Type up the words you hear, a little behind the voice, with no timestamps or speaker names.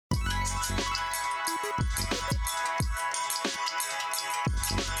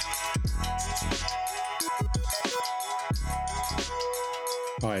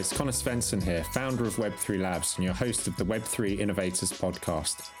Hi, it's Connor Svensson here, founder of Web3 Labs and your host of the Web3 Innovators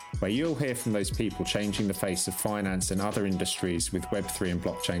podcast, where you'll hear from those people changing the face of finance and other industries with Web3 and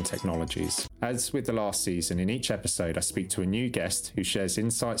blockchain technologies. As with the last season, in each episode I speak to a new guest who shares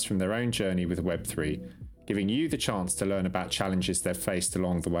insights from their own journey with Web3, giving you the chance to learn about challenges they've faced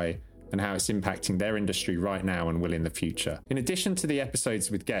along the way and how it's impacting their industry right now and will in the future. In addition to the episodes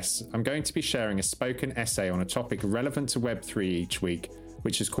with guests, I'm going to be sharing a spoken essay on a topic relevant to Web3 each week,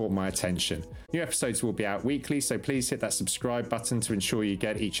 which has caught my attention. New episodes will be out weekly, so please hit that subscribe button to ensure you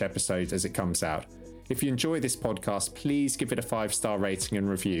get each episode as it comes out. If you enjoy this podcast, please give it a 5-star rating and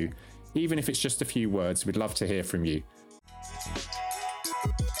review. Even if it's just a few words, we'd love to hear from you.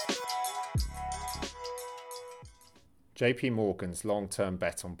 JP Morgan's long-term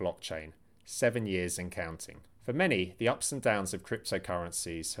bet on blockchain, 7 years and counting. For many, the ups and downs of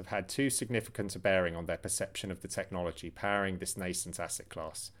cryptocurrencies have had too significant a bearing on their perception of the technology powering this nascent asset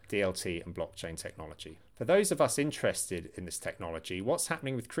class, DLT and blockchain technology. For those of us interested in this technology, what's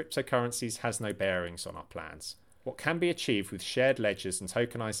happening with cryptocurrencies has no bearings on our plans. What can be achieved with shared ledgers and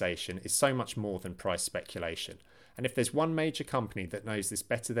tokenization is so much more than price speculation. And if there's one major company that knows this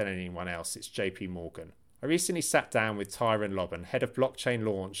better than anyone else, it's JP Morgan. I recently sat down with Tyron Lobban, head of blockchain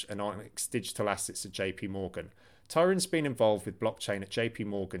launch and Onyx digital assets at JP Morgan. Tyron's been involved with blockchain at JP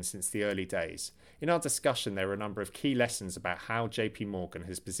Morgan since the early days. In our discussion, there were a number of key lessons about how JP Morgan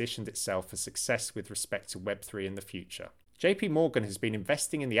has positioned itself for success with respect to Web3 in the future. JP Morgan has been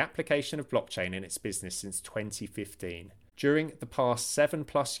investing in the application of blockchain in its business since 2015. During the past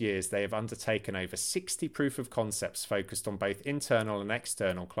 7+ years, they have undertaken over 60 proof of concepts focused on both internal and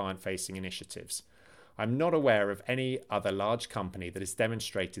external client-facing initiatives. I'm not aware of any other large company that has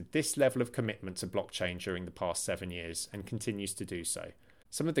demonstrated this level of commitment to blockchain during the past 7 years and continues to do so.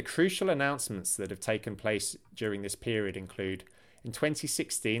 Some of the crucial announcements that have taken place during this period include: in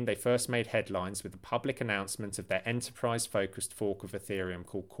 2016, they first made headlines with the public announcement of their enterprise-focused fork of Ethereum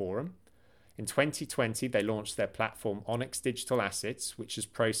called Quorum. In 2020, they launched their platform Onyx Digital Assets, which has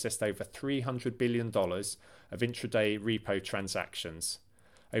processed over $300 billion of intraday repo transactions.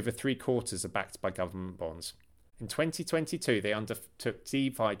 Over 3/4 are backed by government bonds. In 2022, they undertook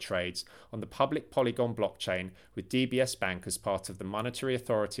DeFi trades on the public Polygon blockchain with DBS Bank as part of the Monetary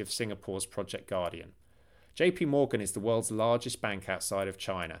Authority of Singapore's Project Guardian. JP Morgan is the world's largest bank outside of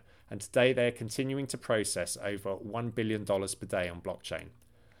China, and today they are continuing to process over $1 billion per day on blockchain.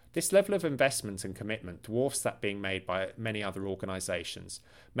 This level of investment and commitment dwarfs that being made by many other organizations.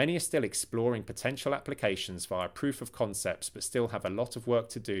 Many are still exploring potential applications via proof of concepts, but still have a lot of work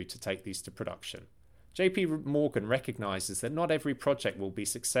to do to take these to production. JP Morgan recognizes that not every project will be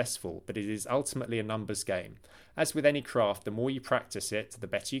successful, but it is ultimately a numbers game. As with any craft, the more you practice it, the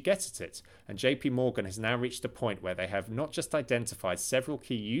better you get at it. And JP Morgan has now reached a point where they have not just identified several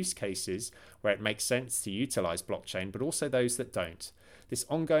key use cases where it makes sense to utilize blockchain, but also those that don't. This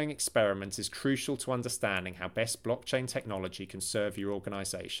ongoing experiment is crucial to understanding how best blockchain technology can serve your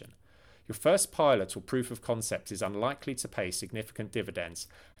organization. Your first pilot or proof of concept is unlikely to pay significant dividends.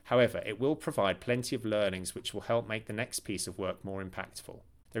 However, it will provide plenty of learnings which will help make the next piece of work more impactful.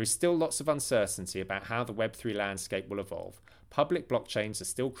 There is still lots of uncertainty about how the Web3 landscape will evolve. Public blockchains are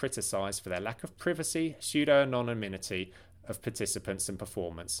still criticized for their lack of privacy, pseudo-anonymity of participants and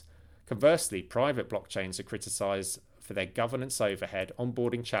performance. Conversely, private blockchains are criticized for their governance overhead,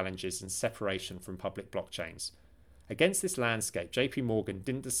 onboarding challenges, and separation from public blockchains. Against this landscape, JP Morgan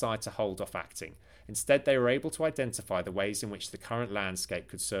didn't decide to hold off acting. Instead, they were able to identify the ways in which the current landscape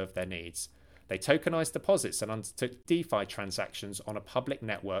could serve their needs. They tokenized deposits and undertook DeFi transactions on a public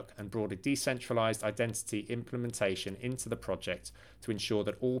network and brought a decentralized identity implementation into the project to ensure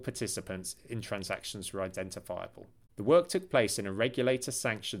that all participants in transactions were identifiable. The work took place in a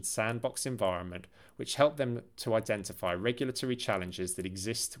regulator-sanctioned sandbox environment, which helped them to identify regulatory challenges that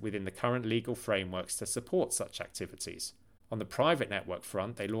exist within the current legal frameworks to support such activities. On the private network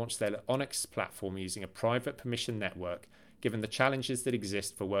front, they launched their Onyx platform using a private permission network, given the challenges that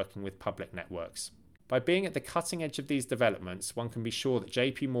exist for working with public networks. By being at the cutting edge of these developments, one can be sure that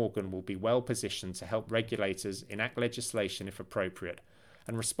JP Morgan will be well positioned to help regulators enact legislation if appropriate,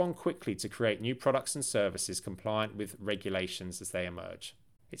 and respond quickly to create new products and services compliant with regulations as they emerge.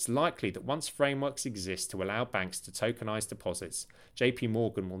 It's likely that once frameworks exist to allow banks to tokenize deposits, JP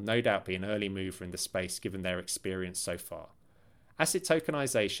Morgan will no doubt be an early mover in the space given their experience so far. Asset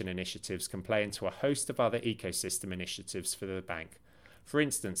tokenization initiatives can play into a host of other ecosystem initiatives for the bank. For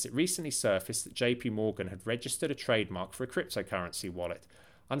instance, it recently surfaced that JP Morgan had registered a trademark for a cryptocurrency wallet,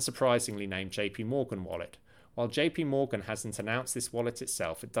 unsurprisingly named JP Morgan Wallet, While JP Morgan hasn't announced this wallet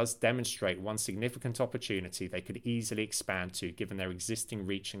itself, it does demonstrate one significant opportunity they could easily expand to given their existing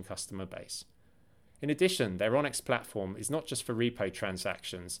reach and customer base. In addition, their Onyx platform is not just for repo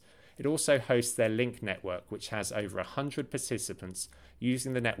transactions, it also hosts their Link network, which has over 100 participants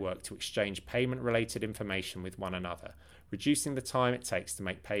using the network to exchange payment-related information with one another, reducing the time it takes to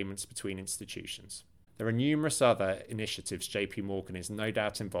make payments between institutions. There are numerous other initiatives JP Morgan is no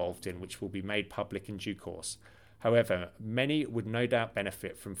doubt involved in which will be made public in due course. However, many would no doubt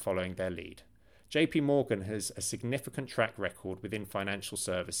benefit from following their lead. JP Morgan has a significant track record within financial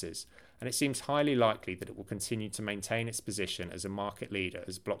services, and it seems highly likely that it will continue to maintain its position as a market leader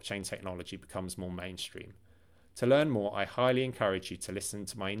as blockchain technology becomes more mainstream. To learn more, I highly encourage you to listen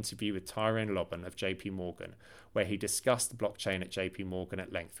to my interview with Tyrone Lobban of JP Morgan, where he discussed blockchain at JP Morgan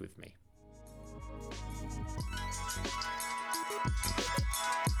at length with me.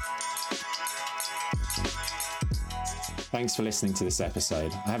 Thanks for listening to this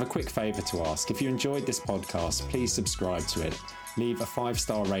episode. I have a quick favour to ask. If you enjoyed this podcast, please subscribe to it. Leave a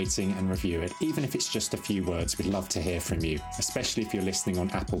 5-star rating and review it, even if it's just a few words. We'd love to hear from you, especially if you're listening on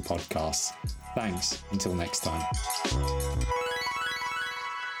Apple Podcasts. Thanks. Until next time.